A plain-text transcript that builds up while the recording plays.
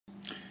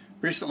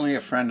Recently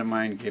a friend of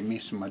mine gave me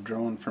some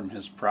madrone from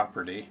his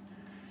property,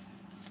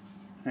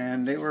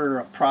 and they were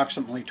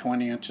approximately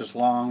 20 inches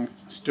long,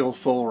 still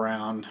full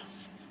round.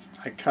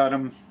 I cut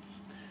them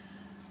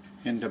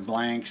into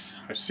blanks,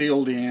 I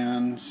sealed the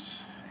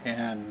ends,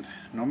 and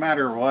no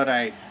matter what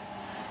I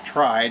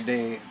tried,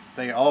 they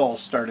all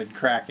started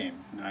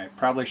cracking. I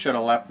probably should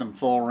have left them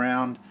full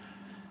round,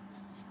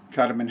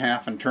 cut them in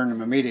half and turned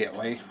them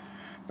immediately,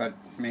 but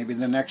maybe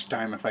the next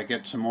time if I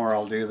get some more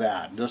I'll do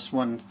that. This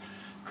one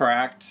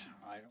cracked,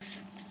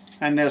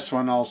 and this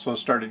one also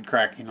started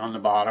cracking on the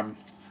bottom.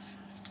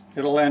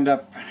 It'll end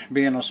up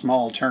being a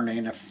small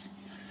turning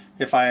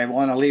if I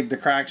want to leave the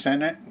cracks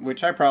in it,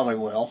 which I probably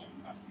will.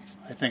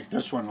 I think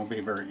this one will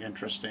be very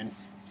interesting.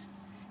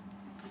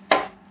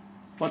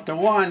 But the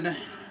one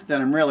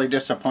that I'm really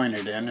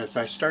disappointed in is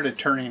I started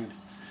turning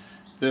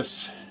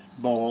this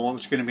bowl. It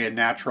was going to be a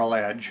natural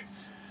edge.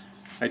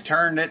 I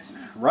turned it,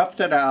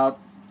 roughed it out,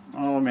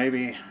 oh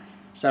maybe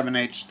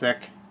 7/8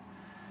 thick,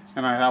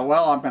 and I thought,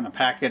 well, I'm going to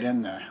pack it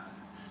in the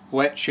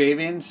wet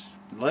shavings,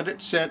 let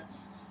it sit,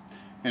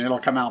 and it'll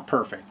come out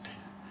perfect.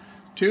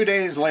 2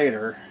 days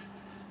later,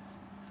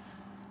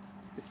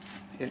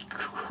 it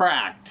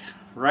cracked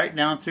right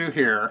down through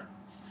here,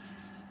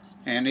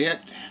 and it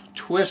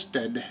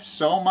twisted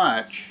so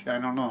much. I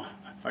don't know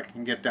if I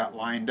can get that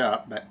lined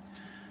up, but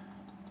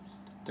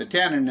the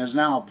tenon is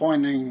now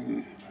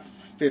pointing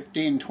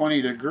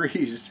 15-20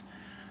 degrees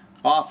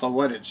off of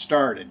what it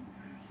started.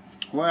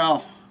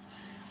 Well,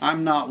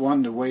 I'm not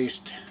one to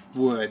waste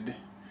wood,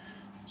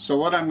 so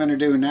what I'm going to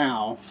do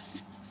now,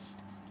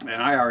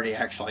 and I already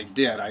actually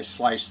did, I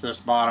sliced this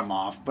bottom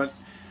off, but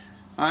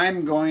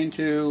I'm going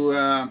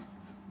to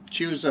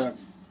choose a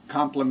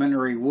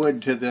complementary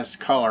wood to this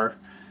color.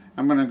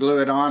 I'm going to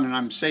glue it on, and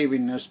I'm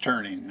saving this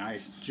turning. I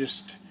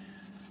just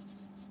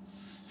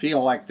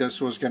feel like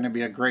this was going to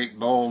be a great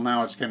bowl.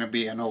 Now it's going to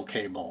be an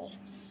okay bowl.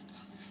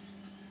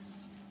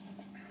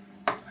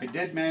 I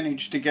did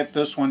manage to get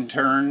this one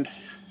turned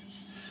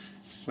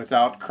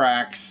without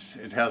cracks.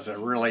 It has a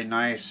really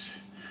nice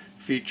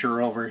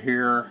feature over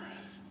here,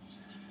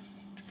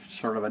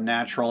 sort of a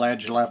natural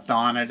edge left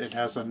on it. It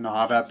has a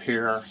knot up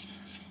here.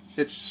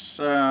 It's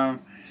no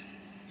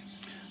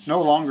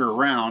longer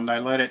round.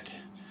 I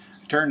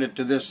turned it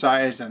to this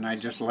size and I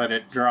just let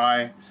it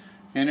dry,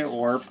 and it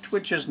warped,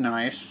 which is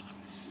nice.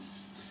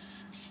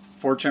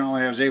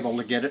 Fortunately, I was able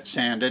to get it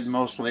sanded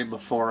mostly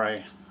before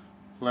I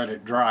let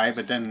it dry,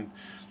 but then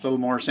a little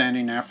more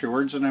sanding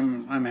afterwards, and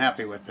I'm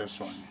happy with this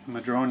one.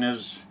 Madrone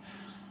is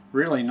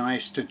really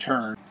nice to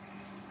turn.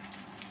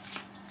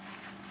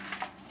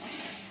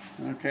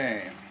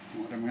 Okay,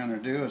 what I'm going to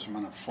do is I'm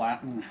going to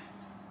flatten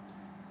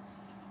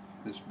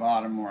this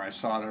bottom where I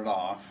sawed it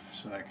off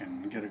so I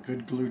can get a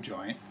good glue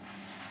joint.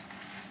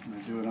 I'm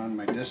going to do it on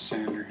my disc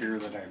sander here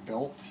that I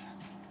built.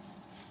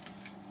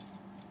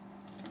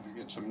 I'm going to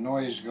get some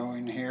noise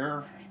going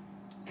here.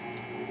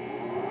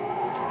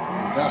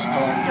 Dust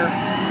collector.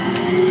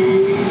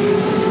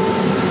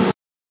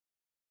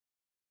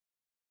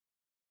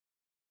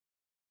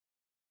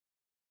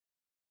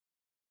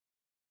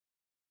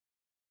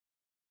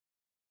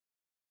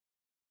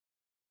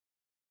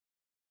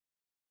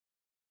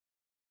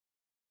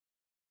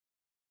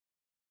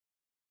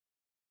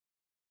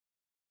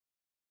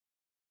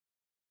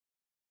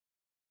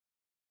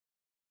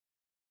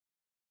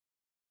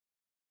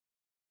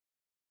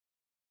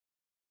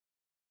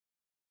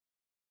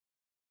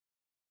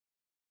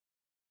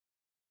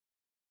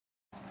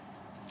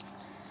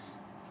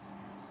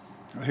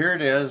 Well, here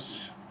it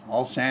is,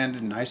 all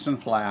sanded, nice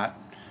and flat.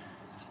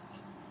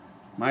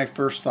 My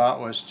first thought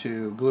was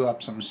to glue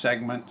up some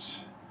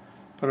segments,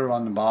 put it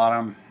on the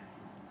bottom,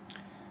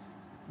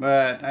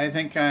 but I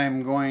think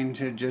I'm going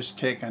to just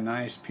take a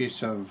nice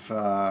piece of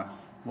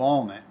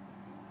walnut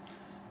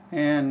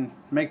and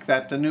make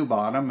that the new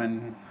bottom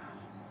and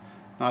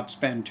not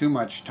spend too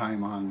much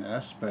time on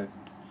this, but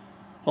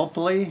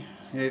hopefully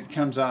it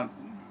comes out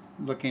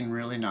looking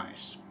really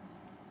nice.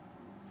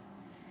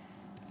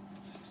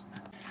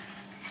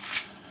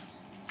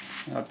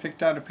 I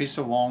picked out a piece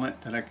of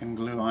walnut that I can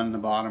glue on the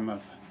bottom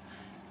of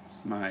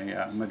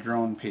my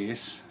madrone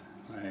piece.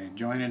 I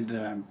jointed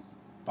the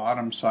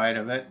bottom side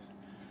of it,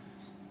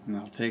 and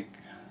I'll take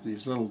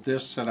these little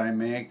discs that I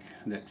make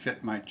that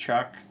fit my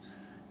chuck,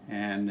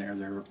 and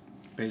they're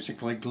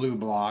basically glue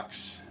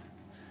blocks,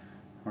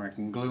 or I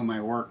can glue my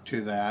work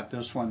to that.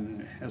 This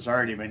one has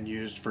already been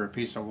used for a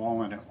piece of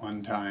walnut at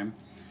one time,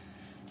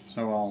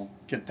 so I'll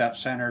get that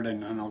centered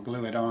and then I'll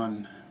glue it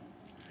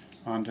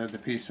onto the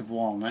piece of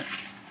walnut.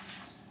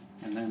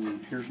 And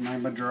then here's my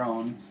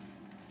madrone,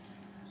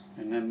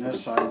 and then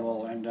this I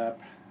will end up,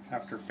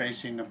 after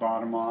facing the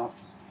bottom off,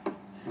 I'm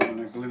going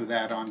to glue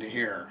that onto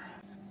here.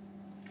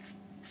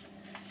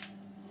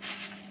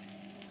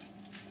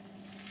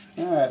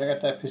 Alright, I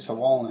got that piece of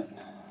walnut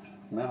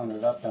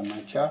mounted up on my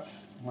chuck.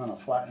 I'm going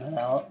to flatten it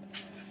out,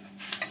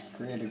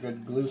 create a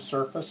good glue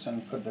surface,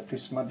 and put the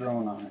piece of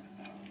madrone on it.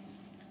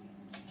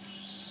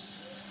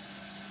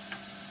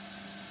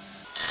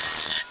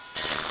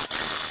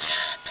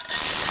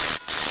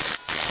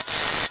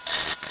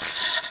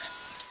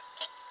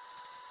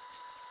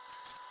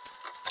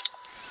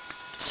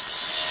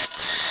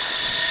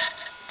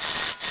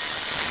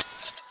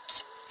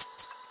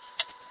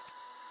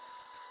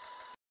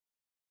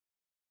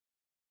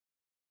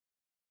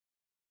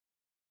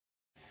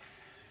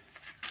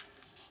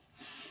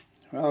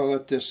 I'll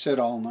let this sit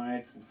all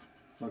night,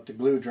 let the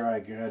glue dry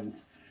good.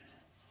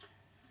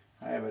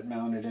 I have it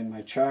mounted in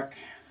my chuck.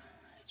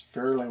 It's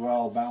fairly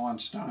well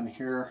balanced on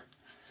here.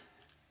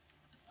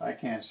 I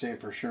can't say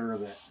for sure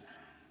that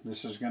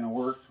this is going to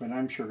work, but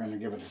I'm sure going to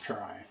give it a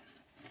try.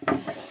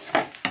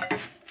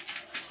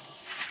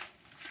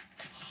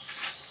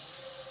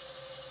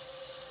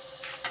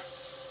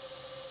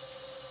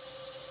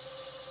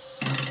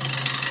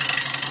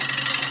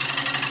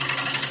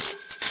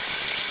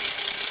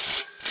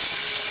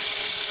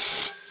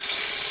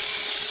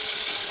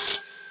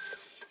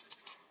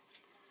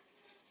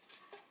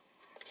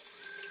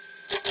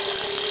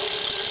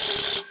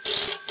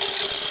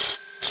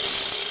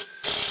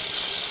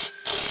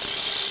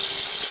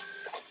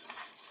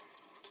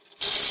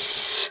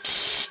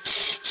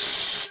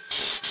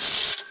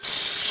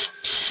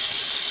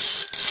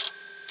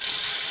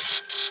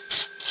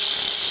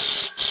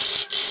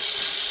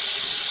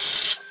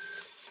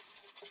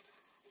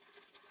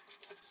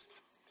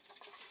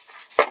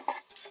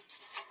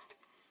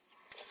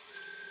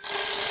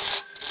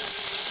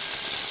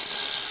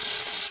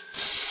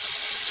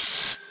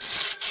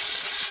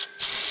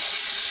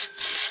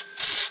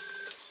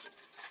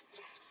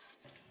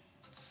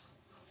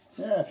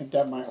 Yeah, I think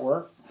that might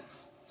work.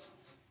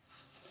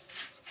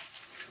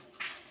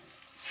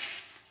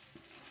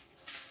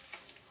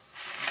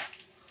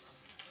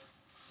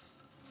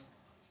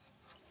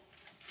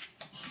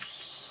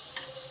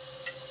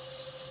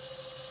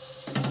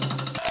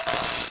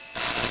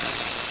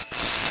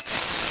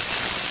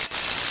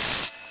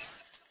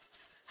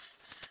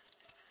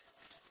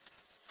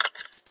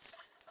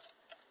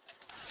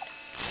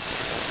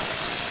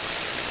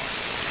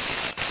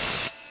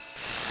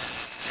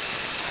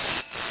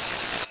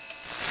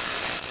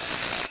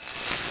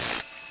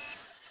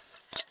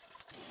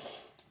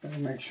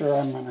 Make sure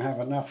I'm going to have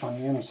enough on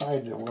the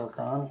inside to work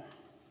on.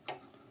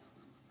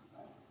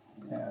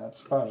 Yeah,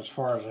 that's about as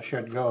far as I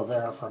should go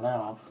there for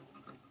now.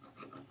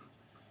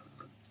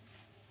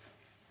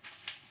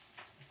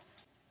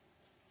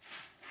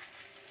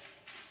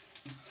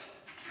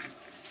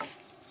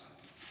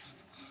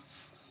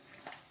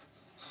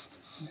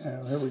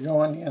 Yeah, there we go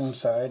on the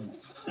inside.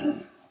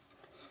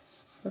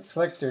 Looks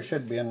like there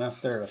should be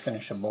enough there to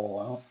finish a bowl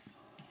out.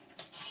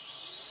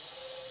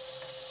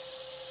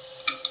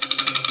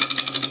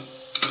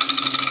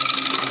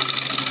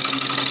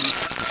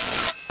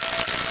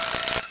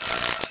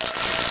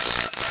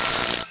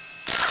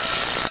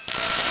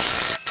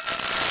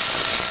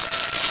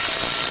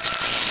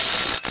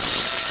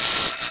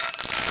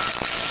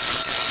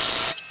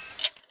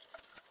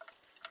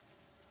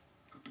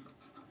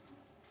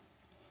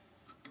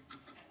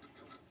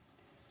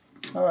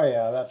 Oh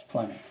yeah, that's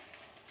plenty.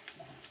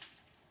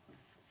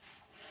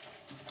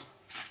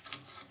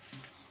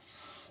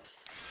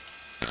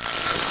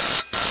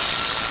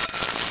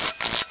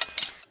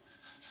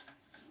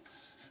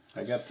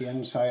 I got the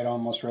inside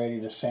almost ready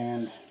to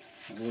sand.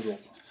 A little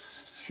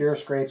shear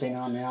scraping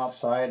on the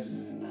outside,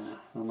 and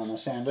I'm going to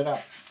sand it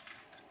up.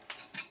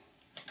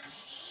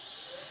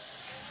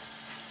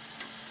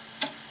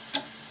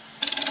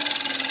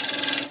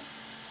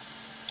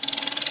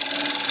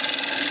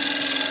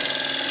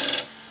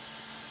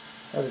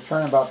 Got to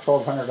turn about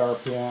 1200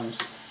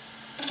 RPMs.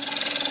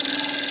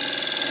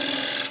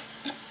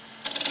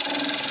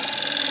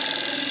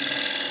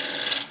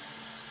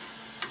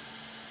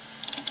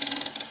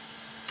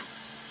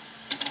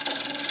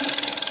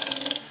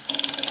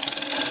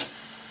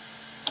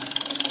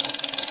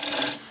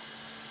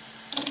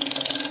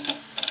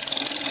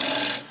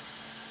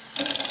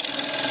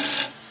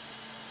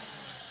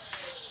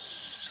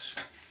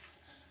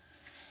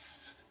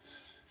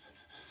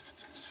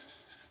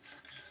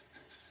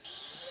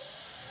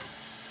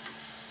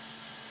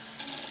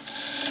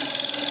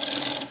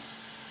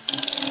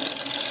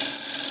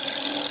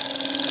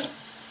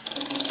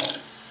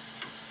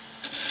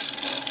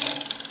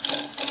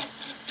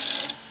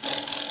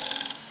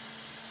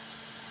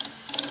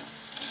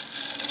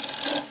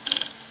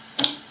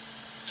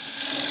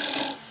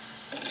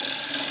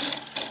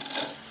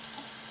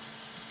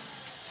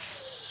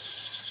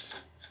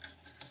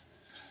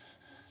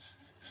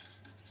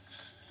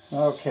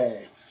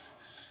 Okay,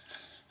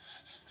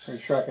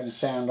 pretty sure I can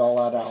sand all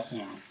that out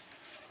now.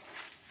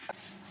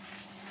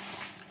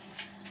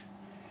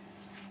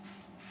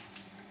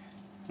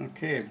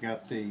 Okay, I've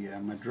got the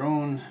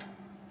Madrone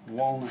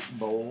walnut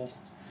bowl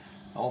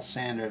all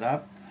sanded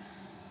up.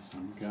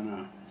 I'm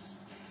gonna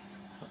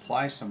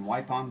apply some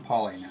wipe-on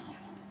poly now.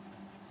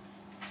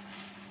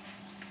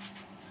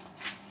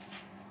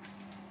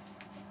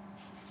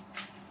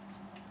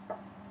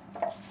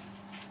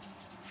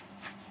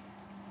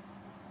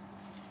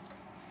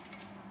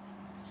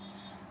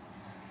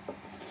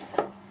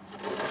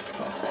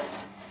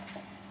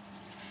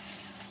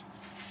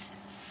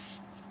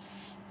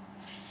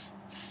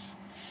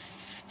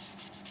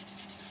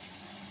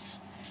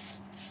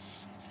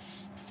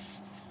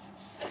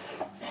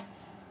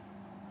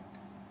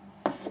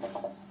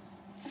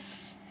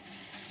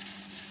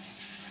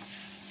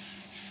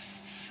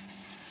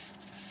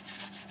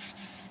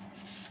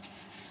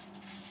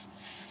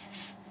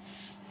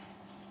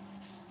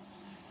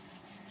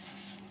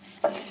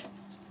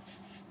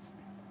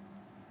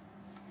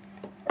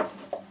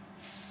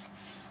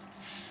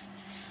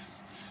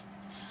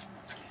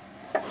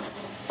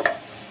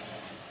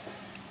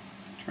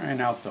 trying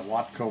out the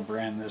Watco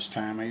brand this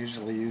time. I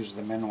usually use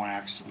the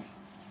Minwax.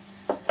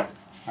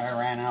 I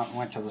ran out and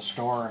went to the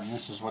store and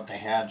this is what they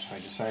had, so I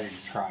decided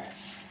to try it.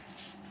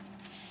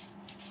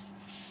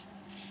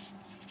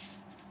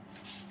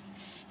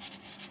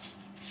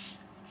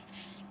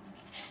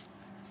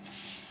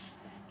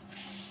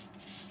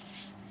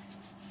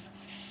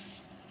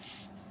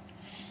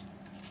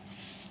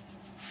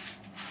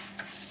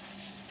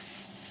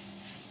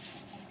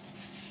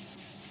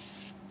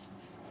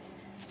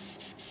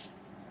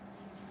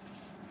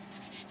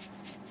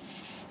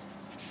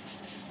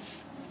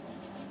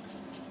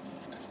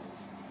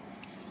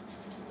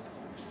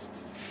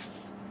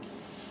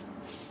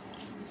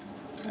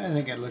 I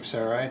think it looks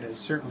alright. It's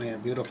certainly a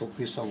beautiful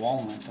piece of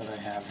walnut that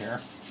I have here.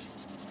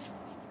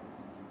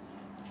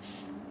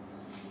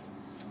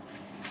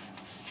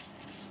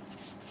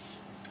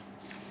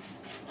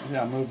 Maybe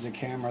I'll move the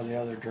camera the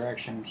other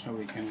direction so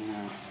we can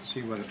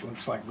see what it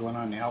looks like going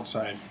on the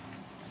outside.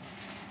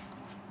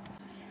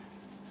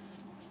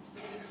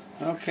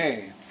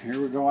 Okay, here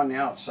we go on the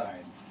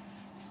outside.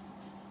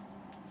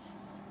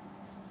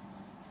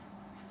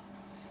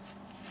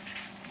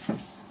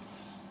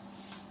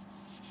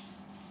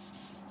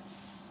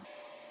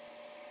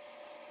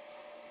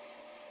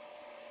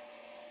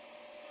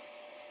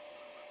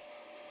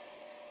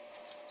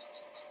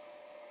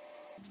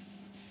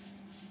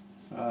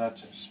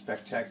 That's a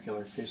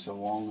spectacular piece of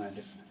walnut.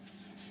 It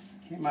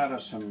came out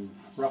of some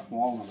rough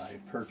walnut I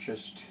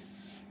purchased,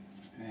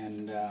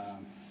 and a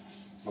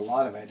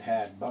lot of it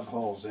had bug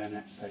holes in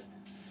it, but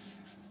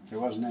there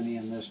wasn't any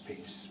in this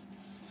piece.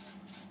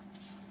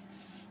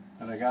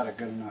 But I got a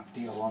good enough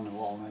deal on the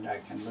walnut. I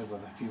can live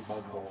with a few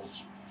bug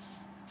holes.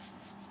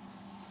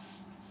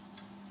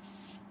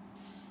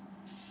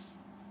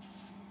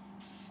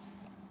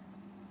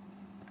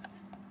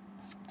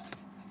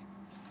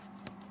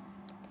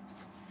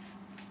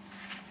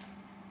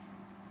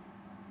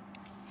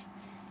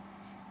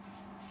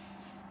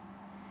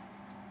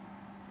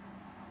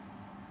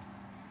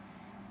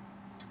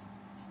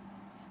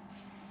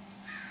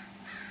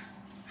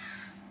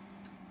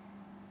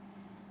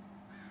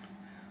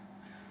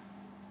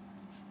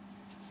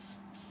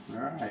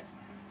 Alright,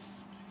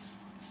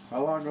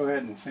 well, I'll go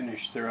ahead and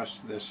finish the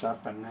rest of this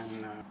up and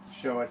then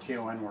show it to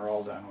you when we're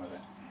all done with it.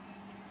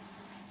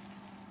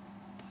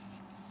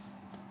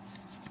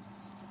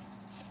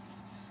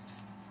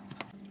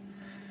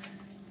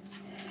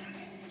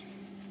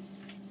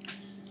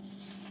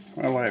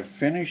 Well, I've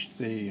finished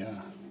the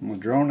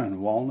Madrone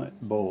and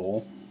Walnut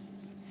bowl.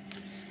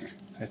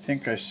 I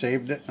think I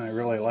saved it, and I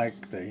really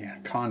like the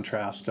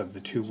contrast of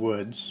the two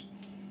woods.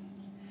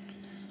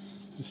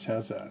 This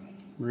has a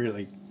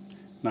really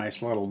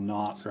nice little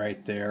knot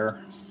right there.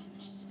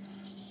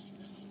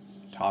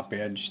 Top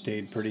edge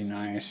stayed pretty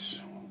nice.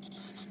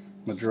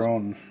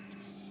 Madrone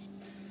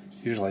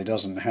usually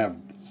doesn't have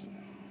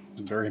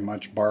very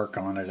much bark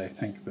on it. I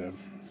think the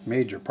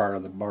major part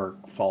of the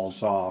bark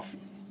falls off,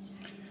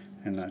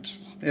 and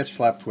it's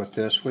left with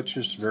this, which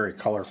is very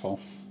colorful.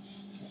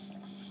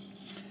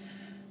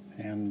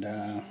 And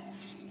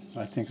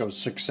I think I was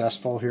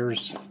successful.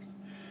 Here's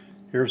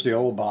the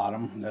old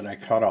bottom that I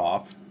cut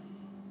off,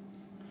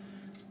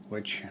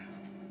 which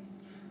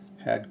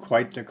had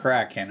quite the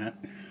crack in it,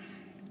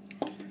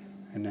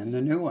 and then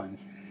the new one.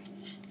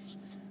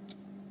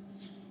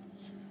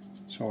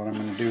 So what I'm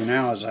going to do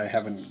now is I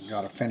haven't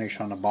got a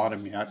finish on the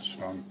bottom yet,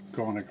 so I'm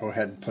going to go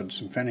ahead and put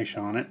some finish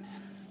on it,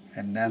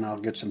 and then I'll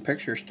get some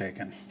pictures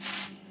taken.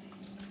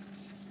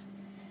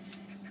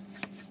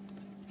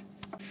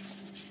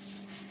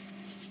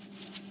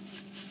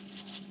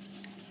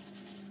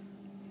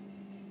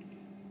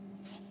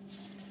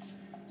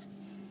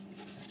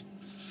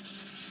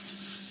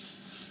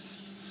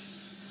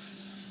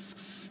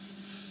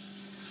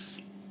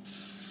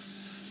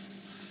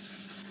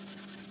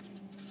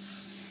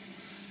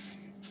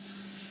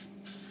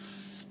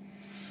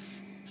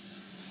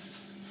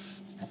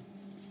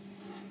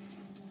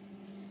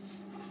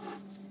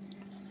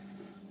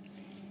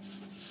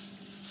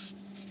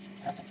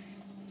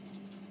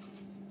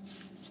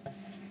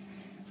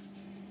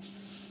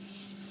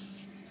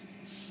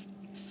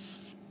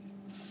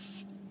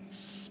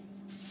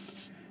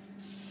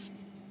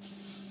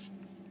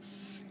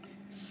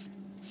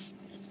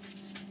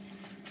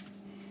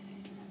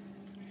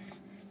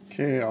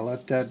 Okay, I'll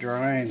let that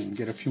dry and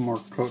get a few more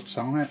coats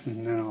on it,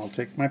 and then I'll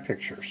take my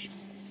pictures.